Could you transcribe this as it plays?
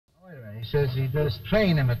says he does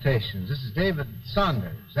train imitations. This is David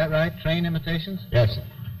Saunders. Is that right? Train imitations? Yes, sir.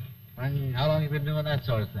 How long have you been doing that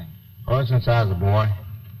sort of thing? Oh, since I was a boy.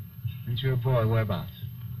 Since you were a boy, whereabouts?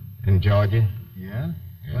 In Georgia. Yeah?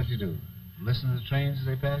 Yes. What'd you do? Listen to the trains as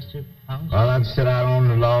they passed your house? Well, I'd sit out on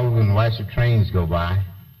the log and watch the trains go by.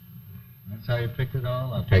 That's how you picked it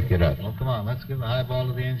all up? Picked it up. Well, come on, let's give a high ball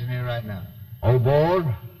to the engineer right now. All aboard.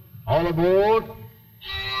 All aboard.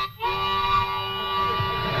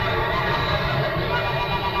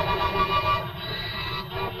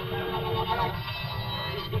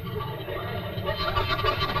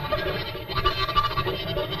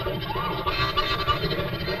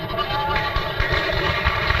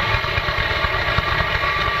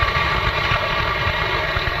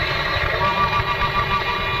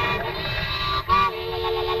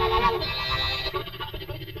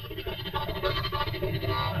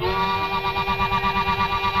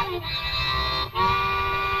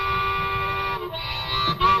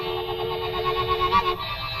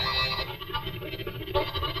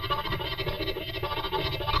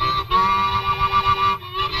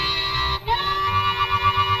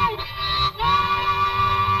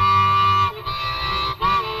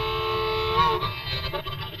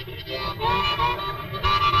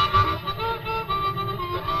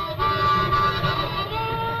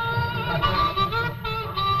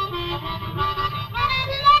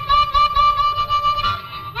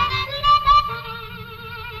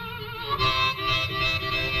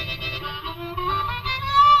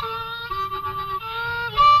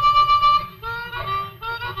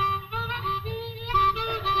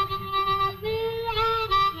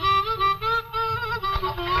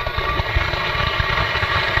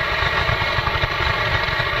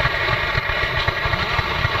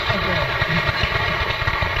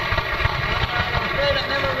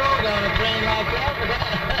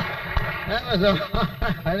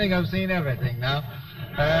 I think I've seen everything now.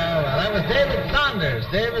 Well, that was David Saunders.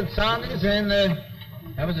 David Saunders, and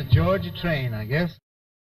that was a Georgia train, I guess.